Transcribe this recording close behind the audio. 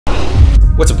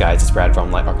What's up guys, it's Brad from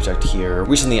LightArchitect here.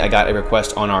 Recently I got a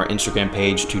request on our Instagram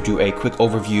page to do a quick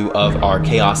overview of our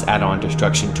KHAOS add-on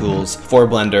destruction tools for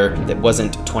Blender that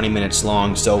wasn't 20 minutes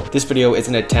long. So this video is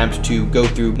an attempt to go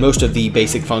through most of the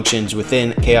basic functions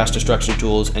within KHAOS destruction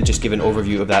tools and just give an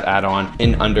overview of that add-on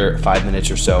in under 5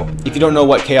 minutes or so. If you don't know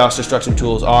what KHAOS destruction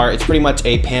tools are, it's pretty much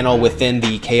a panel within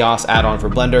the KHAOS add-on for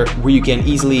Blender where you can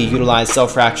easily utilize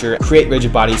self-fracture, create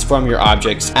rigid bodies from your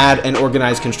objects, add and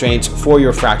organize constraints for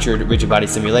your fractured rigid body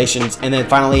simulations, and then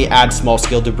finally add small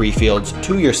scale debris fields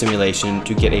to your simulation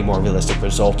to get a more realistic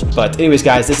result. But anyways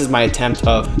guys, this is my attempt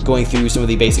of going through some of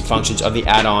the basic functions of the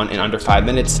add-on in under 5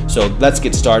 minutes. So let's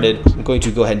get started. I'm going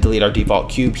to go ahead and delete our default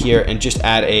cube here and just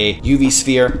add a UV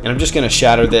sphere, and I'm just going to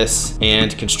shatter this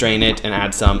and constrain it and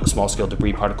add some small scale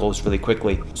debris particles really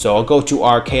quickly. So I'll go to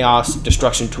our KHAOS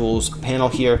destruction tools panel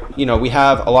here. You know, we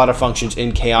have a lot of functions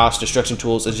in KHAOS. Destruction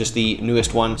tools is just the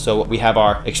newest one. So we have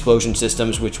our explosion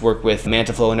systems which work with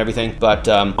MantaFlow and everything, but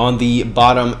on the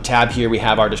bottom tab here we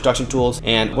have our destruction tools,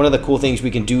 and one of the cool things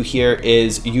we can do here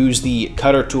is use the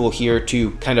cutter tool here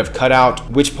to kind of cut out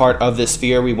which part of the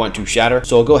sphere we want to shatter.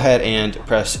 So I'll go ahead and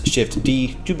press Shift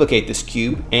D, duplicate this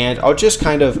cube, and I'll just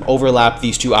kind of overlap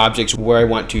these two objects where I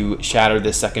want to shatter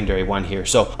this secondary one here.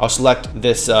 So I'll select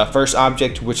this first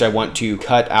object which I want to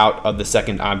cut out of the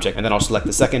second object, and then I'll select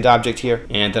the second object here,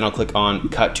 and then I'll click on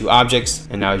cut to objects,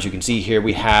 and now as you can see here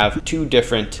we have two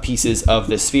different pieces of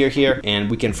the sphere here, and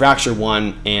we can fracture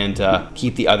one and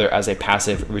keep the other as a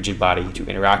passive rigid body to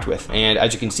interact with. And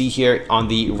as you can see here on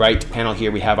the right panel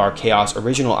here we have our KHAOS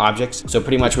original objects. So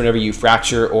pretty much whenever you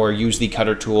fracture or use the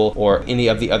cutter tool or any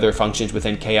of the other functions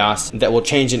within KHAOS that will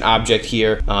change an object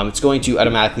here, it's going to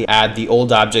automatically add the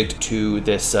old object to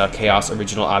this KHAOS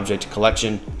original object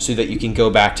collection so that you can go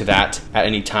back to that at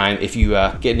any time if you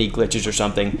get any glitches or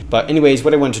something. But anyways,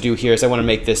 what I want to do here is I want to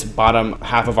make this bottom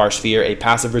half of our sphere a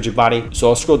passive rigid body. So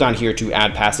I'll scroll down here to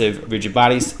add passive rigid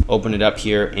bodies, open it up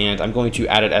here, and I'm going to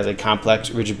add it as a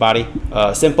complex rigid body.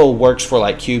 Simple works for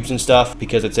like cubes and stuff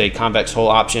because it's a convex hull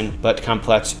option, but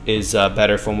complex is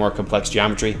better for more complex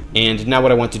geometry. And now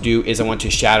what I want to do is I want to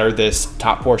shatter this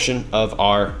top portion of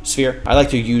our sphere. I like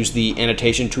to use the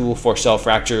annotation tool for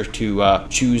self-fracture to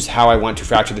choose how I want to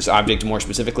fracture this object more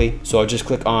specifically. So I'll just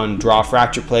click on draw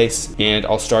fracture place, and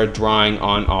I'll start drawing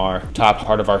on our top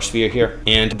part of our sphere here.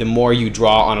 And the more you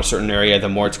draw on a certain area, the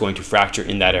more it's going to fracture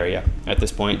in that area. At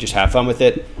this point, just have fun with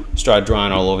it. Start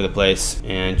drawing all over the place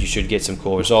and you should get some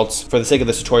cool results. For the sake of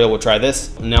this tutorial, we'll try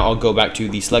this. Now I'll go back to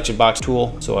the selection box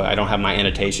tool, so I don't have my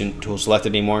annotation tool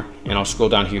selected anymore, and I'll scroll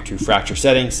down here to fracture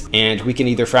settings, and we can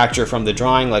either fracture from the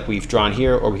drawing like we've drawn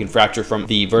here, or we can fracture from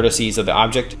the vertices of the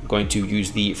object. I'm going to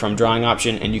use the from drawing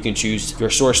option, and you can choose your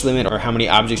source limit or how many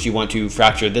objects you want to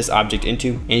fracture this object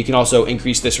into, and you can also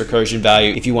increase this recursion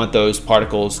value if you want those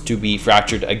particles to be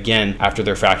fractured again after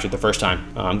they're fractured the first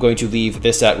time. I'm going to leave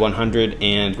this at 100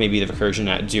 and maybe the recursion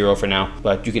at 0 for now,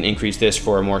 but you can increase this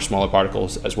for more smaller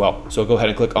particles as well. So go ahead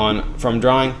and click on from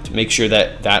drawing to make sure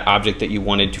that that object that you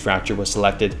wanted to fracture was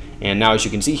selected. And now as you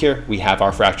can see here, we have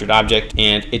our fractured object,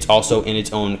 and it's also in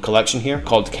its own collection here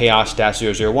called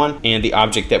KHAOS-001, and the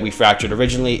object that we fractured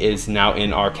originally is now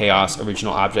in our KHAOS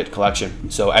original object collection.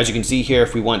 So as you can see here,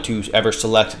 if we want to ever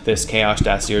select this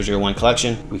KHAOS-001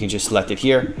 collection, we can just select it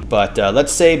here. But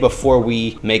let's say before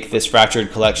we make this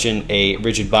fractured collection a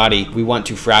rigid body, we want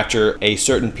to fracture a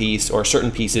certain piece or certain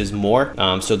pieces more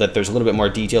so that there's a little bit more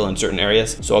detail in certain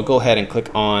areas. So I'll go ahead and click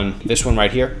on this one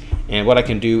right here. And what I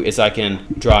can do is I can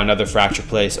draw another fracture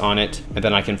place on it, and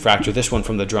then I can fracture this one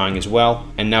from the drawing as well.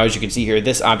 And now as you can see here,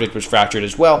 this object was fractured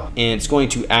as well, and it's going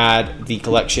to add the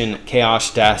collection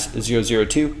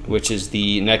KHAOS-002, which is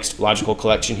the next logical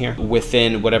collection here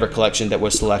within whatever collection that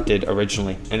was selected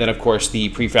originally. And then of course the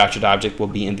pre-fractured object will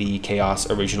be in the KHAOS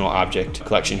original object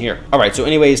collection here. Alright, so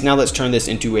anyways, now let's turn this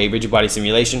into a rigid body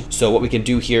simulation. So what we can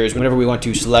do here is whenever we want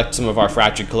to select some of our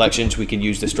fractured collections, we can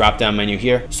use this drop-down menu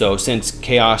here. So since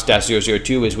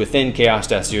KHAOS-002 is within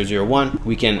KHAOS-001,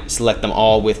 we can select them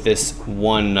all with this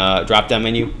one drop-down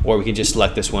menu, or we can just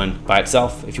select this one by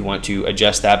itself if you want to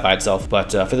adjust that by itself.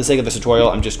 But for the sake of this tutorial,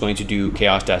 I'm just going to do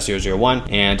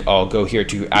KHAOS-001, and I'll go here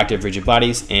to active rigid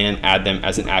bodies and add them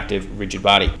as an active rigid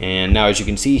body. And now as you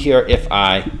can see here, if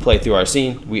I play through our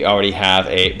scene, we already have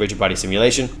a rigid body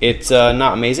simulation. It's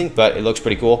not amazing, but it looks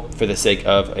pretty cool for the sake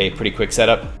of a pretty quick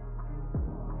setup.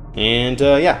 And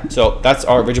yeah, so that's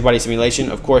our rigid body simulation.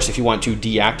 Of course, if you want to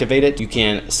deactivate it, you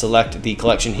can select the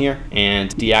collection here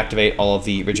and deactivate all of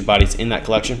the rigid bodies in that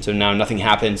collection. So now nothing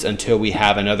happens until we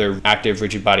have another active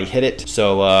rigid body hit it.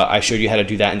 So I showed you how to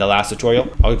do that in the last tutorial.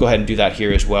 I'll go ahead and do that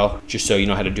here as well, just so you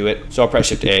know how to do it. So I'll press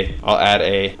Shift A, I'll add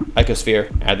a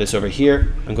icosphere, add this over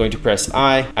here. I'm going to press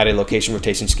I, add a location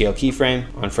rotation scale keyframe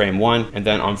on frame 1, and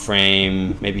then on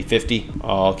frame maybe 50,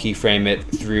 I'll keyframe it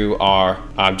through our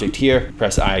object here.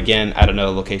 Press I again, add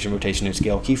another location rotation and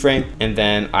scale keyframe, and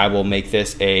then I will make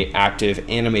this a active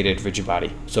animated rigid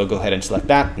body. So go ahead and select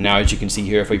that. Now, as you can see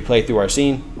here, if we play through our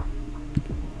scene,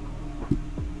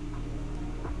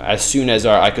 as soon as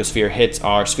our icosphere hits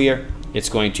our sphere, it's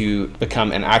going to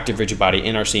become an active rigid body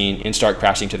in our scene and start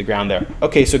crashing to the ground there.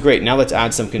 Okay, so great. Now let's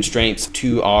add some constraints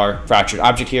to our fractured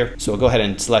object here. So we'll go ahead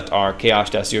and select our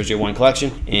KHAOS-001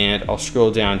 collection, and I'll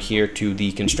scroll down here to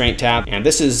the constraint tab. And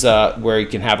this is where you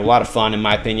can have a lot of fun, in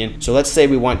my opinion. So let's say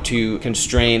we want to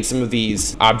constrain some of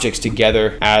these objects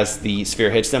together as the sphere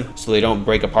hits them, so they don't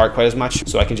break apart quite as much.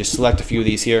 So I can just select a few of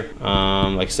these here,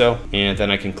 like so, and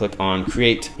then I can click on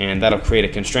create, and that'll create a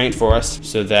constraint for us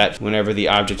so that whenever the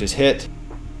object is hit,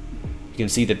 you can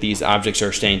see that these objects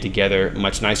are staying together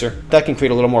much nicer. That can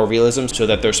create a little more realism so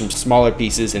that there's some smaller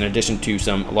pieces in addition to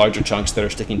some larger chunks that are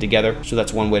sticking together. So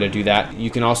that's one way to do that.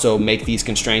 You can also make these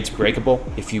constraints breakable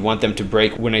if you want them to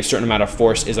break when a certain amount of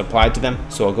force is applied to them.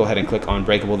 So I'll go ahead and click on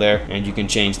breakable there, and you can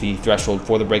change the threshold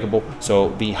for the breakable.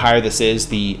 So the higher this is,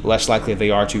 the less likely they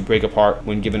are to break apart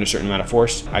when given a certain amount of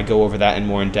force. I go over that in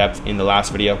more in depth in the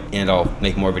last video, and I'll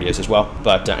make more videos as well.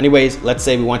 But anyways, let's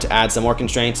say we want to add some more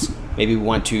constraints. Maybe we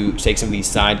want to take some of these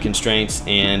side constraints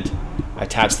and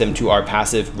attach them to our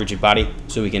passive rigid body.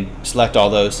 So we can select all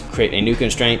those, create a new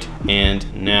constraint,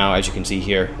 and now, as you can see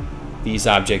here, these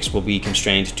objects will be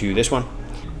constrained to this one.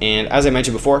 And as I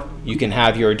mentioned before, you can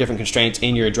have your different constraints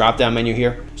in your drop-down menu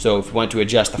here. So if we want to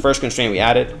adjust the first constraint we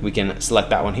added, we can select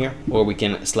that one here, or we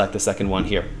can select the second one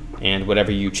here. And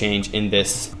whatever you change in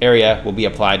this area will be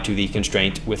applied to the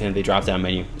constraint within the drop-down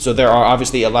menu. So there are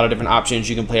obviously a lot of different options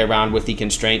you can play around with the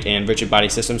constraint and rigid body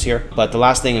systems here. But the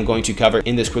last thing I'm going to cover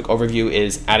in this quick overview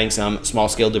is adding some small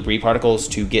scale debris particles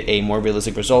to get a more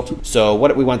realistic result. So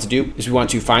what we want to do is we want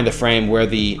to find the frame where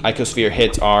the icosphere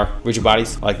hits our rigid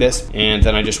bodies like this. And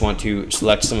then I just want to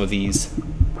select some of these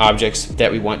objects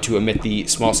that we want to emit the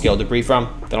small scale debris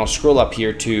from. Then I'll scroll up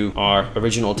here to our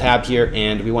original tab here,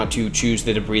 and we want to choose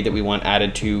the debris that we want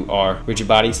added to our rigid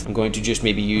bodies. I'm going to just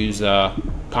maybe use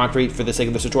concrete for the sake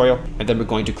of this tutorial, and then we're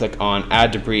going to click on add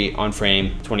debris on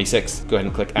frame 26. Go ahead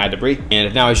and click add debris.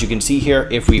 And now, as you can see here,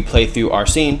 if we play through our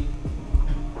scene,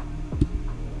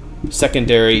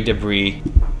 secondary debris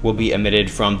will be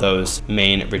emitted from those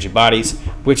main rigid bodies,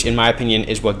 which in my opinion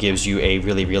is what gives you a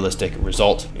really realistic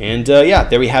result. And yeah,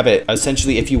 there we have it.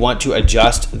 Essentially, if you want to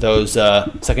adjust those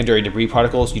secondary debris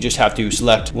particles, you just have to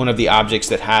select one of the objects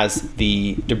that has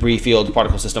the debris field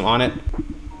particle system on it.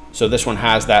 So this one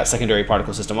has that secondary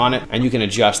particle system on it, and you can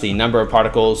adjust the number of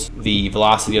particles, the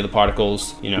velocity of the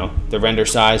particles, you know, the render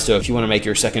size. So if you want to make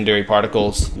your secondary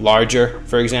particles larger,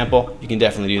 for example, you can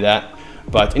definitely do that.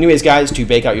 But anyways, guys, to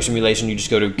bake out your simulation, you just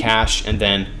go to cache and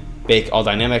then bake all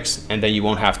dynamics, and then you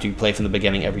won't have to play from the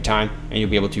beginning every time, and you'll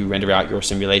be able to render out your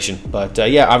simulation. But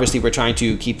yeah, obviously we're trying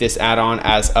to keep this add-on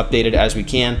as updated as we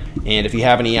can, and if you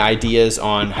have any ideas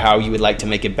on how you would like to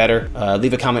make it better,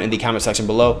 leave a comment in the comment section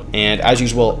below. And as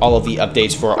usual, all of the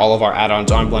updates for all of our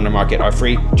add-ons on Blender Market are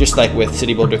free, just like with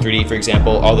City Builder 3D, for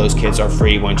example. All those kits are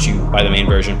free once you buy the main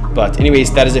version. But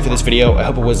anyways, that is it for this video. I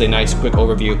hope it was a nice quick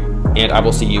overview, and I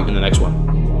will see you in the next one.